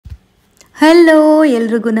Hello,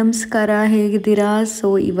 ಎಲ್ರಿಗೂ ನಮಸ್ಕಾರ. ಹೇಗಿದ್ದೀರಾ? ಸೊ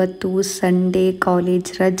ಇವತ್ತು ಸಂಡೇ, ಕಾಲೇಜ್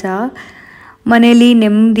ರಜಾ, ಮನೇಲಿ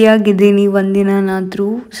ನೆಮ್ಮದಿಯಾಗಿದ್ದೀನಿ ಒಂದಿನಾದರೂ.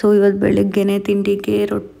 ಸೊ ಇವತ್ತು ಬೆಳಗ್ಗೆನೇ ತಿಂಡಿಗೆ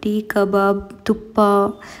ರೊಟ್ಟಿ, ಕಬಾಬ್, ತುಪ್ಪ,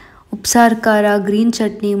 ಉಪ್ಸಾರು ಖಾರ, ಗ್ರೀನ್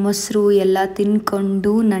ಚಟ್ನಿ, ಮೊಸರು ಎಲ್ಲ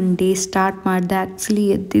ತಿಂದ್ಕೊಂಡು ನನ್ನ ಡೇ ಸ್ಟಾರ್ಟ್ ಮಾಡಿದೆ. ಆ್ಯಕ್ಚುಲಿ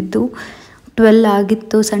ಎದ್ದಿದ್ದು 12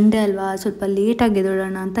 ಆಗಿತ್ತು. ಸಂಡೇ ಅಲ್ವಾ, ಸ್ವಲ್ಪ ಲೇಟಾಗಿ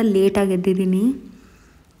ಎದ್ದೇಳೋಣ ಅಂತ ಲೇಟಾಗಿ ಎದ್ದಿದ್ದೀನಿ.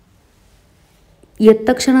 ಎದ್ದ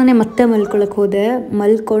ತಕ್ಷಣವೇ ಮತ್ತೆ ಮಲ್ಕೊಳಕ್ಕೆ ಹೋದೆ.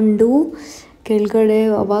 ಮಲ್ಕೊಂಡು ಕೆಳಗಡೆ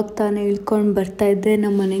ಅವಾಗ ತಾನೇ ಇಳ್ಕೊಂಡು ಬರ್ತಾಯಿದ್ದೆ.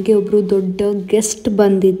 ನಮ್ಮ ಮನೆಗೆ ಒಬ್ಬರು ದೊಡ್ಡ ಗೆಸ್ಟ್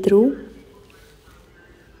ಬಂದಿದ್ದರು.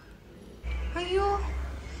 ಅಯ್ಯೋ,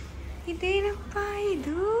 ಇದೇನಪ್ಪ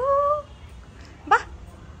ಇದು? ಬಾ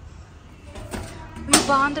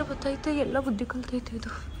ಬಾ ಅಂದ್ರೆ ಗೊತ್ತಾಯ್ತು, ಎಲ್ಲ ಬುದ್ಧಿ ಕಲ್ತೈತೆ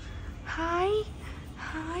ಇದು. ಹಾಯ್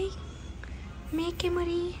ಹಾಯ್ ಮೇಕೆ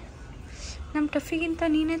ಮರಿ, ನಮ್ಮ ಟಫಿಗಿಂತ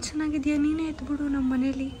ನೀನೇ ಚೆನ್ನಾಗಿದೆಯಾ, ನೀನೇ ಎದ್ಬಿಡು ನಮ್ಮ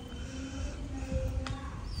ಮನೇಲಿ.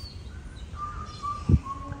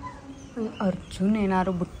 ಅರ್ಜುನ್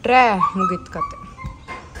ಏನಾದ್ರು ಬಿಟ್ರೆ ಮುಗಿತು ಕತೆ.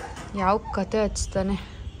 ಯಾವ ಕತೆ ಹಚ್ತಾನೆ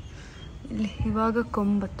ಇಲ್ಲಿ. ಇವಾಗ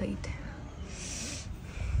ಕೊಂಬತ್ತೈತೆ.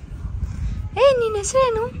 ಏಯ್, ನಿನ್ನ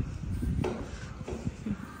ಹೆಸರೇನು?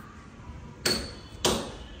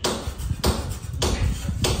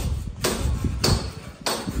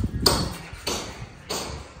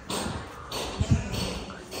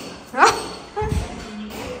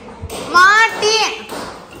 ಮಾಟಿ.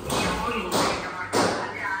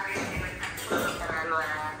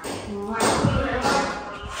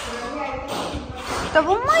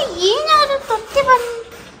 ತಗೊಮ್ಮ, ಏನಾದ್ರು ತೊಟ್ಟಿ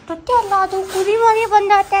ಅಲ್ಲ, ಅದು ಕುರಿ ಮರಿ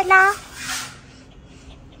ಬಂದಲ್ಲ.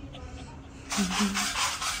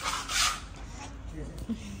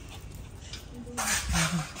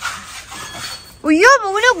 ಅಯ್ಯೋ,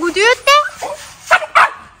 ಮಗನ ಗುದಿಯುತ್ತೆ.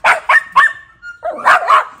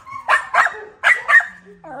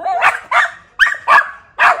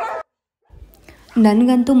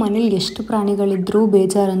 ನನಗಂತೂ ಮನೇಲಿ ಎಷ್ಟು ಪ್ರಾಣಿಗಳಿದ್ರೂ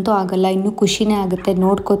ಬೇಜಾರಂತೂ ಆಗಲ್ಲ, ಇನ್ನೂ ಖುಷಿನೇ ಆಗುತ್ತೆ.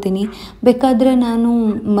 ನೋಡ್ಕೋತೀನಿ. ಬೇಕಾದರೆ ನಾನು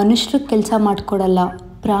ಮನುಷ್ಯರ ಕೆಲಸ ಮಾಡಿಕೊಡಲ್ಲ,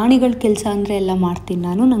 ಪ್ರಾಣಿಗಳ ಕೆಲಸ ಅಂದರೆ ಎಲ್ಲ ಮಾಡ್ತೀನಿ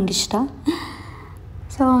ನಾನು, ನನಗಿಷ್ಟ.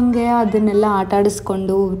 ಸೊ ಹಂಗೆ ಅದನ್ನೆಲ್ಲ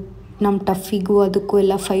ಆಟಾಡಿಸ್ಕೊಂಡು ನಮ್ಮ ಟಫಿಗೂ ಅದಕ್ಕೂ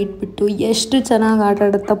ಎಲ್ಲ ಫೈಟ್ ಬಿಟ್ಟು ಎಷ್ಟು ಚೆನ್ನಾಗಿ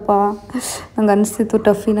ಆಟಾಡುತ್ತಪ್ಪ. ನಂಗೆ ಅನಿಸ್ತಿತ್ತು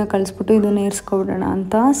ಟಫಿನ ಕಳಿಸ್ಬಿಟ್ಟು ಇದನ್ನು ಏರಿಸ್ಕೊಬಿಡೋಣ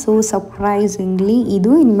ಅಂತ. ಸೊ ಸರ್ಪ್ರೈಸಿಂಗ್ಲಿ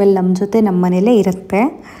ಇದು ಇನ್ಮೇಲೆ ನಮ್ಮ ಜೊತೆ ನಮ್ಮ ಮನೇಲೇ ಇರುತ್ತೆ.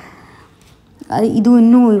 ಇದು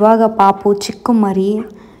ಇನ್ನೂ ಇವಾಗ ಪಾಪು, ಚಿಕ್ಕ ಮರಿ.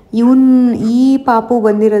 ಈ ಪಾಪು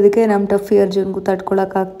ಬಂದಿರೋದಕ್ಕೆ ನಮ್ಮ ಟಫಿ ಅರ್ಜುನ್ಗೂ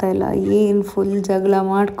ತಡ್ಕೊಳಕ್ಕಾಗ್ತಾಯಿಲ್ಲ. ಏನು ಫುಲ್ ಜಗಳ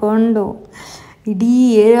ಮಾಡಿಕೊಂಡು ಇಡೀ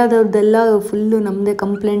ಏರಿಯಾದವ್ರದ್ದೆಲ್ಲ ಫುಲ್ಲು ನಮ್ಮದೇ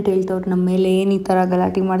ಕಂಪ್ಲೇಂಟ್ ಹೇಳ್ತವ್ರು ನಮ್ಮ ಮೇಲೆ, ಏನು ಈ ಥರ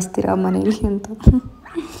ಗಲಾಟೆ ಮಾಡಿಸ್ತೀರಾ ಮನೇಲಿ ಅಂತ.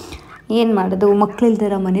 ಏನು ಮಾಡೋದು,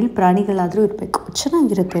 ಮಕ್ಕಳಿಲ್ದಿರೋ ಮನೇಲಿ ಪ್ರಾಣಿಗಳಾದರೂ ಇರಬೇಕು,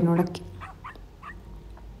 ಚೆನ್ನಾಗಿರುತ್ತೆ ನೋಡೋಕ್ಕೆ.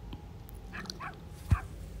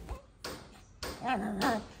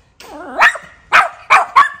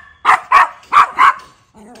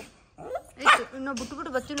 ಇನ್ನು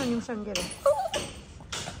ಬಿಟ್ಟು ಬರ್ತೀನಿ ನಿಮಿಷ ಹಂಗೆ.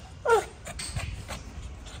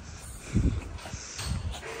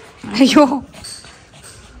 ಅಯ್ಯೋ,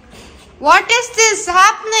 ವಾಟ್ ಇಸ್ ದಿಸ್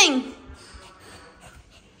ಹ್ಯಾಪನಿಂಗ್?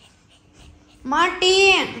 ಮಾಟಿ,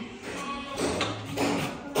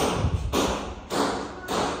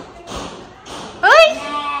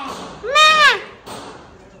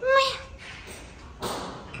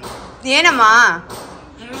 ಏನಮ್ಮ?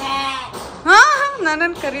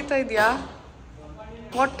 ನನ್ನನ್ನು ಕರೀತಾ ಇದೆಯಾ?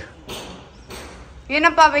 ವಾಟ್?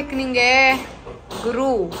 ಏನಪ್ಪ ಬೇಕು ನಿಂಗೆ? ಗುರು,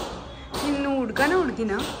 ಇನ್ನು ಹುಡ್ಗನ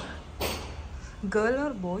ಹುಡ್ಗಿನ? ಗರ್ಲ್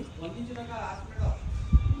ಆರ್ ಬಾಯ್?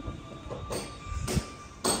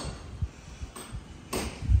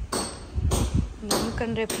 ನನ್ನ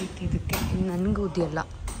ಕಂಡ್ರೆ ಪ್ರೀತಿ ಇದಕ್ಕೆ, ನನಗೂ ಇದೆಯಲ್ಲ,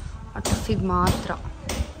 ಆ ಟಫಿಗೆ ಮಾತ್ರ.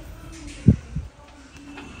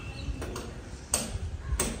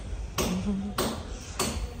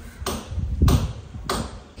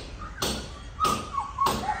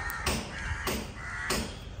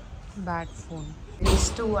 ಬ್ಯಾಡ್ ಫೋನ್,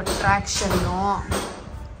 ಎಷ್ಟು ಅಟ್ರಾಕ್ಷನ್ನು.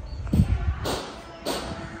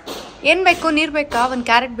 ಏನು ಬೇಕು? ನೀರು ಬೇಕಾ? ಒಂದು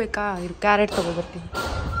ಕ್ಯಾರೆಟ್ ಬೇಕಾ? ಇರು, ಕ್ಯಾರೆಟ್ ತಗೊಬರ್ತೀನಿ.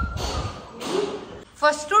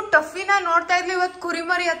 ಫಸ್ಟು ಟಫಿನ ನೋಡ್ತಾ ಇದ್ಲಿ, ಇವತ್ತು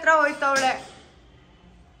ಕುರಿಮರಿ ಹತ್ರ ಹೋಯ್ತವಳೆ.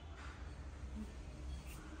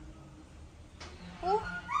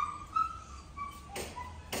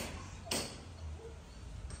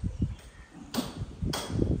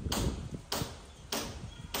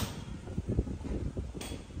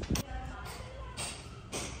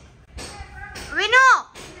 ವಿನು,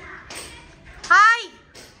 ಹಾಯ್.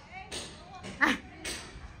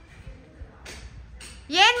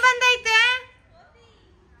 ಏನ್ ಬಂದೈತೆ?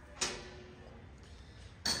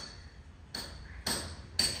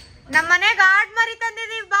 ನಮ್ಮ ಮನೆಗೆ ಆಡ್ ಮರಿ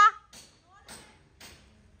ತಂದಿದೀವಿ, ಬಾ.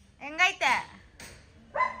 ಹೆಂಗೈತೆ?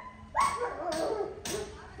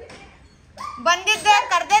 ಬಂದಿದ್ದೆ,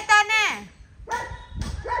 ಕರ್ದೆ ತಾನೆ?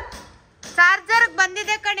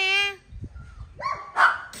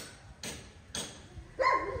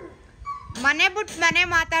 ಹೇಳ್ಬಿಟ್ಟು ಮನೆ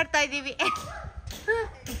ಮಾತಾಡ್ತಾ ಇದ್ದೀವಿ.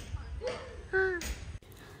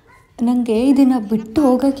 ನನಗೆ ಇದನ್ನು ಬಿಟ್ಟು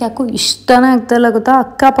ಹೋಗೋಕ್ಕೆ ಯಾಕೋ ಇಷ್ಟನೇ ಆಗ್ತಾಯಿಲ್ಲ ಗೊತ್ತಾ.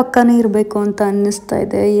 ಅಕ್ಕಪಕ್ಕನೇ ಇರಬೇಕು ಅಂತ ಅನ್ನಿಸ್ತಾ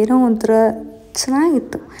ಇದೆ. ಏನೋ ಒಂಥರ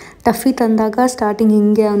ಚೆನ್ನಾಗಿತ್ತು. ಟಫಿ ತಂದಾಗ ಸ್ಟಾರ್ಟಿಂಗ್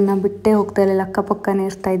ಹಿಂಗೆ ಅವನ್ನ ಬಿಟ್ಟೇ ಹೋಗ್ತಾ ಇರಲಿಲ್ಲ, ಅಕ್ಕಪಕ್ಕನೇ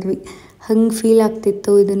ಇರ್ತಾಯಿದ್ವಿ. ಹಂಗೆ ಫೀಲ್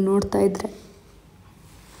ಆಗ್ತಿತ್ತು ಇದನ್ನು ನೋಡ್ತಾ ಇದ್ರೆ.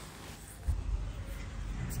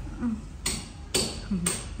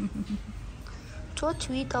 So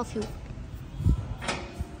sweet of you.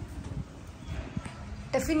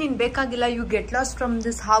 ಟಫಿ ನೀನು ಬೇಕಾಗಿಲ್ಲ. You get lost from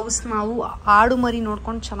this house. ನಾವು ಆಡು ಮರಿ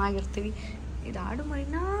ನೋಡ್ಕೊಂಡು ಚೆನ್ನಾಗಿರ್ತೀವಿ. ಇದು ಆಡು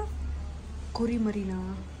ಮರಿನಾ ಕುರಿ ಮರಿನಾ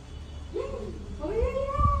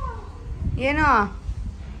ಏನೋ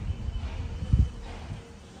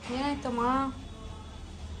ಏನಾಯ್ತಮ್ಮ?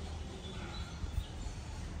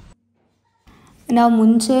 ನಾವು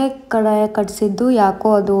ಮುಂಚೆ ಕಡಾಯ ಕಟ್ಸಿದ್ದು ಯಾಕೋ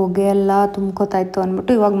ಅದು ಹೊಗೆ ಎಲ್ಲ ತುಂಬ್ಕೋತಾಯಿತ್ತು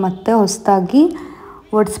ಅಂದ್ಬಿಟ್ಟು ಇವಾಗ ಮತ್ತೆ ಹೊಸದಾಗಿ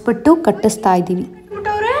ಒಡಿಸ್ಬಿಟ್ಟು ಕಟ್ಟಿಸ್ತಾ ಇದ್ದೀವಿ.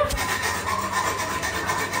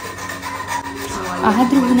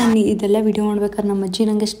 ಆದರೂ ನಾನು ಇದೆಲ್ಲ ವಿಡಿಯೋ ಮಾಡ್ಬೇಕಾದ್ರೆ ನಮ್ಮ ಅಜ್ಜಿ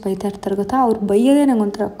ನನಗೆ ಎಷ್ಟು ಬೈತಾ ಇರ್ತಾರೆ ಗೊತ್ತಾ. ಅವ್ರು ಬೈಯೋದೇ ನಂಗೆ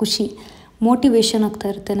ಒಂಥರ ಖುಷಿ, ಮೋಟಿವೇಶನ್ ಆಗ್ತಾ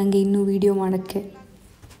ಇರುತ್ತೆ ನನಗೆ ಇನ್ನೂ ವಿಡಿಯೋ ಮಾಡೋಕ್ಕೆ.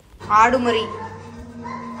 ಆಡು ಮರಿ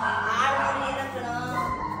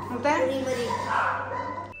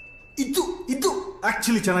ಇದು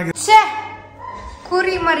ಆಕ್ಚುಲಿ ಚೆನ್ನಾಗಿದೆ.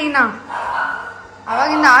 ಕುರಿ ಮರಿನಾ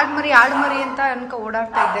ಅವಾಗಿಂದ ಆಡು ಮರಿ ಅಂತ ಅನ್ಕ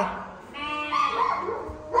ಓಡಾಡ್ತಾ ಇದ್ದೆ.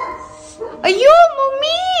 ಅಯ್ಯೋ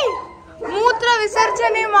ಮಮ್ಮಿ, ಮೂತ್ರ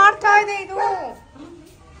ವಿಸರ್ಜನೆ ಮಾಡ್ತಾ ಇದೆ ಇದು.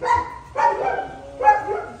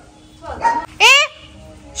 ಏ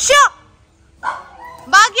ಶೋ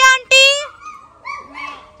ಭಾಗ್ಯ ಆಂಟಿ,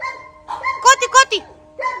 ಕೋತಿ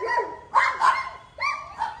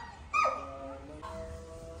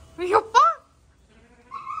ಅಯ್ಯಪ್ಪ.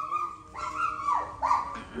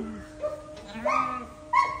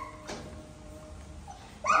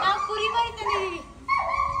 ನಾವು ಕುರಿ ಮರಿ ತಂದಿದ್ದೀವಿ,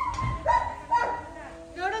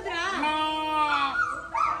 ನೋಡಿದ್ರಾ?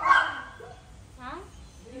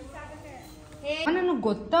 ನನಗೆ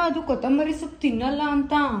ಗೊತ್ತಾ ಅದು ಕೊತ್ತಂಬರಿ ಸೊಪ್ಪು ತಿನ್ನಲ್ಲ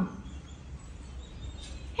ಅಂತ.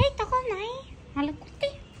 ಹೇ ತಗೋ ನಾಯಿ, ಅಲ್ಲಿ ಕುತ್ತಿ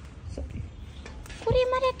ಕುರಿ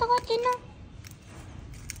ಮರಿ ತಗೋ ತಿನ್ನು.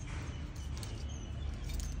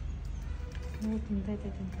 ತಿಂತೈತೆ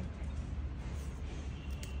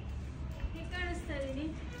ಕಾಣಿಸ್ತಾ ಇದೀನಿ.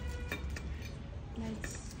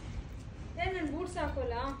 ನನ್ನ ಬೂಟ್ಸ್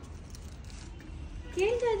ಹಾಕೋಲ್ಲ,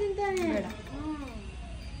 ಕೇಳ್ತಾ ಇದ್ದೀನಿ ತಾನೆ.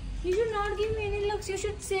 You should not give me any looks. You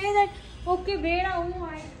should say that okay ಬೇಡ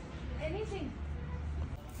anything.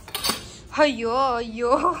 ಅಯ್ಯೋ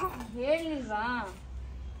ಹೇಳಿಲ್ವಾ?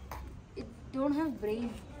 It don't have brain.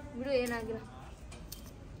 ಬಿಡು, ಏನಾಗಿಲ್ಲ.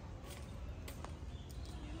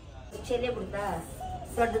 ಚೆಲೆ ಬಿಡ್ತಾ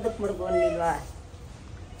ದೊಡ್ಡದಕ್ಕೆ ಮುಡ್ಕೊಂಡಿಲ್ವಾ?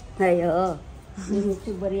 ಅಯ್ಯೋ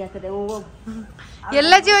ಬರೀ ಹಾಕದೆ ಹೋಗು.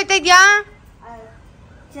 ಎಲ್ಲ ಜೀವ ಹೋಯ್ತಾ ಇದ್ಯಾ?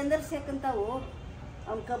 ಚಂದ್ರಶೇಖಂತಾವು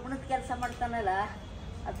ಅವ್ನು ಕಬ್ಬಣದ ಕೆಲಸ ಮಾಡ್ತಾನಲ್ಲ,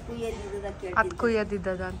 ಅದಕ್ಕೂ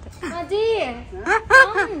ಎದ್ದಿದ್ದದ ಅಂತ.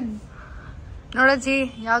 ನೋಡಜ್ಜಿ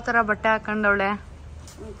ಯಾವ ತರ ಬಟ್ಟೆ ಹಾಕೊಂಡವಳೆ.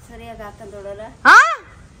 ಸರಿಯಾಗಿ ಹಾಕೊಂಡವಳಲ್ಲ.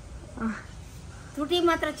 ತುಟಿ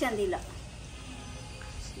ಮಾತ್ರ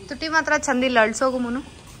ಚಂದಿಲ್ಲ. ಅಳ್ಸೋಗು ಮುನು.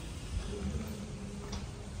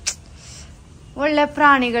 ಒಳ್ಳೆ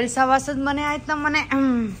ಪ್ರಾಣಿಗಳು ಸವಾಸದ ಮನೆ ಆಯ್ತು ನಮ್ಮ ಮನೆ.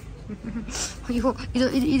 ಅಯ್ಯೋ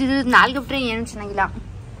ಇದು ನಾಲ್ಕು ಬಿಟ್ರೆ ಏನು ಚೆನ್ನಾಗಿಲ್ಲ,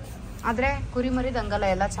 ಆದ್ರೆ ಕುರಿ ಮರಿದ ಹಂಗಲ್ಲ,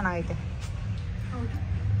 ಎಲ್ಲ ಚೆನ್ನಾಗೈತೆ.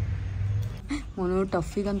 ಮುನು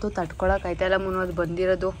ಟಫಿಗಂತೂ ತಡ್ಕೊಳಕ್ ಆಯ್ತಲ್ಲ ಮುನು, ಅದು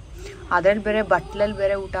ಬಂದಿರೋದು. ಅದ್ರಲ್ಲಿ ಬೇರೆ ಬಟ್ಲಲ್ಲಿ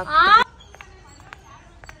ಬೇರೆ ಊಟ ಹಾಕ್ತಿದ್ದೆ.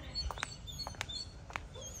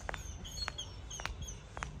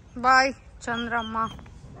 ಬಾಯ್ ಚಂದ್ರಮ್ಮ.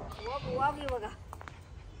 ಹೋಗಿ ಇವಾಗ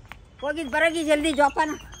ಹೋಗಿದ್ ಬರಗಿ ಜಲ್ದಿ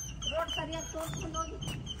ಜೋಪಾನ. ರೋಡ್ ಸರಿಯಾಗಿ ತೋರಿಸ್ಕೊಂಡು ಹೋಗಿ.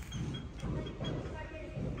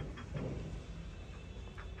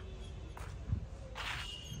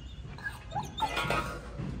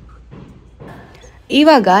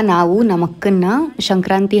 ಇವಾಗ ನಾವು ನಮ್ಮ ಅಕ್ಕನ್ನ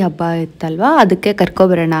ಸಂಕ್ರಾಂತಿ ಹಬ್ಬ ಇತ್ತಲ್ವ, ಅದಕ್ಕೆ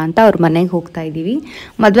ಕರ್ಕೊಬರೋಣ ಅಂತ ಅವ್ರ ಮನೆಗೆ ಹೋಗ್ತಾ ಇದ್ದೀವಿ.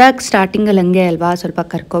 ಮದುವೆ ಆಗಿ ಸ್ಟಾರ್ಟಿಂಗಲ್ಲಿ ಹಂಗೆ ಅಲ್ವಾ, ಸ್ವಲ್ಪ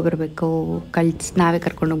ಕರ್ಕೊಬರ್ಬೇಕು, ನಾವೇ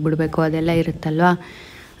ಕರ್ಕೊಂಡೋಗ್ಬಿಡ್ಬೇಕು, ಅದೆಲ್ಲ ಇರುತ್ತಲ್ವ.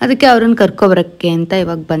 ಅದಕ್ಕೆ ಅವ್ರನ್ನ ಕರ್ಕೊಬರೋಕ್ಕೆ ಅಂತ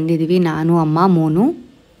ಇವಾಗ ಬಂದಿದ್ದೀವಿ, ನಾನು ಅಮ್ಮ ಮೋನು.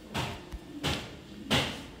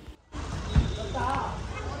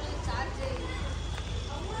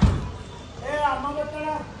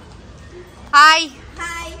 ಹಾಯ್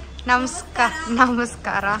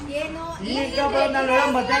ನಮಸ್ಕಾರ.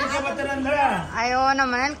 ಅಯ್ಯೋ ನಮ್ಮ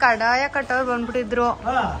ಮನೇಲಿ ಕಡಾಯ ಕಟ್ಟೋರು ಬಂದ್ಬಿಟ್ಟಿದ್ರು,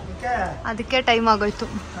 ಅದಕ್ಕೆ ಟೈಮ್ ಆಗೋಯ್ತು.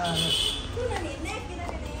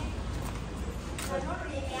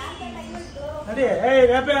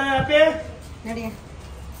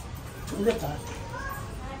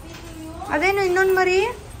 ಅದೇನು ಇನ್ನೊಂದು ಮರಿ?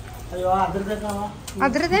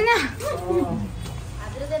 ಅದ್ರದೇನಾ?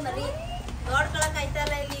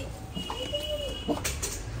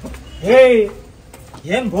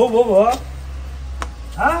 ಏನ್ ಬೋ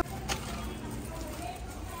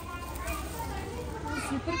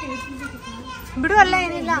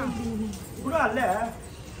ಅಲ್ಲೇ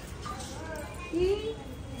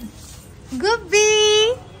ಗುಬ್ಬಿ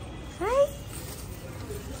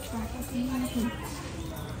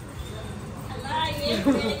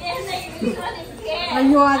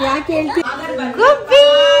ಅಯ್ಯೋ ಅದು ಯಾಕೆ ಹೇಳ್ತೀನಿ ಗುಬ್ಬಿ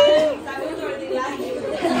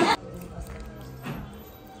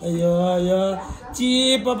ಅಯ್ಯೋ ಅಯ್ಯೋ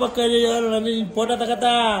ಚೀಪ ಕರಿಯೋ ನನಗೆ ಫೋಟೋ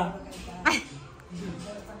ತಗತ್ತಾ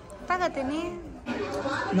ತಗತೀನಿ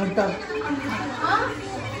ನೋಡ್ತಾ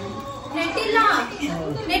ನೆಟ್ ಇಲ್ಲ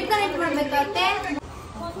ನೆಟ್ ಕನೆಕ್ಟ್ ಮಾಡ್ಬೇಕಾಗುತ್ತೆ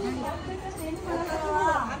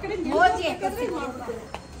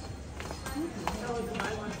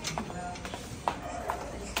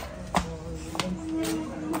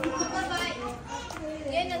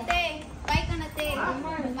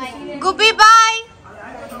ಗುಬ್ಬಿ ಬಾಯ್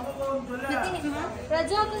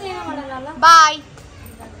ಬಾಯ್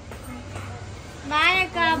ಬಾಯ್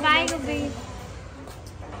ಅಕ್ಕ ಬಾಯ್ ಗುಬ್ಬಿ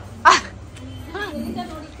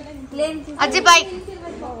ಅಜ್ಜಿ ಬಾಯ್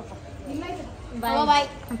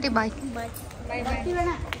ಆಂಟಿ ಬಾಯ್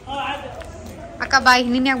ಅಕ್ಕ ಬಾಯ್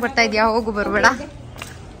ನೀನ್ ಯಾಕೆ ಬರ್ತಾ ಇದೀಯಾ ಹೋಗು ಬರ್ಬೇಡ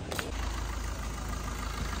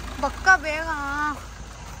ಬಕ್ಕ ಬೇಗ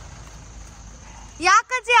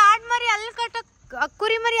ಯಾಕಜ್ಜಿ ಆಡ್ ಮರಿ ಅಲ್ಲಿ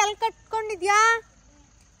ಕುರಿ ಮರಿ ಅಲ್ಲಿ ಕಟ್ಕೊಂಡಿದ್ಯಾ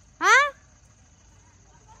ಹಾ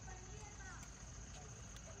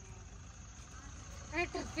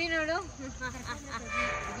ಟಪ್ಪಿ ನೋಡು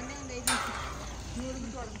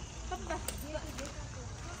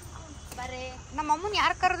ನಮ್ಮ ಅಮ್ಮನ್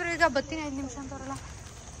ಯಾರು ಕರೆದ್ರು ಈಗ ಬತ್ತೀನಿ 5 ನಿಮಿಷ ಅಂತವ್ರಲ್ಲ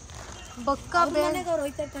ಬಕ್ಕ ಬೇಗ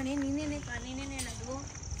ಹೋಯ್ತಾ ಕಣೆ ನೀನೇನೆ ಅದು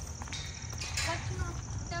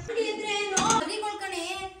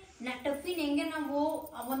ಟಫಿನ್ ಹೆಂಗೆ ನಾವು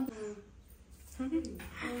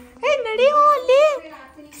ನಡಿಯೋ ಅಲ್ಲಿ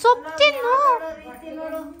ಸೊಪ್ಪು ತಿನ್ನು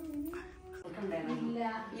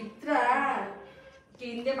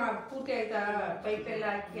ಪೂರ್ತಿ ಆಯ್ತಾ ಪೈಪ್ ಎಲ್ಲ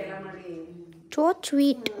ಹಾಕಿ ಎಲ್ಲ ಮಾಡಿ ಚೋ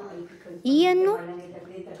ಸ್ವೀಟ್ ಈ ಅನ್ನು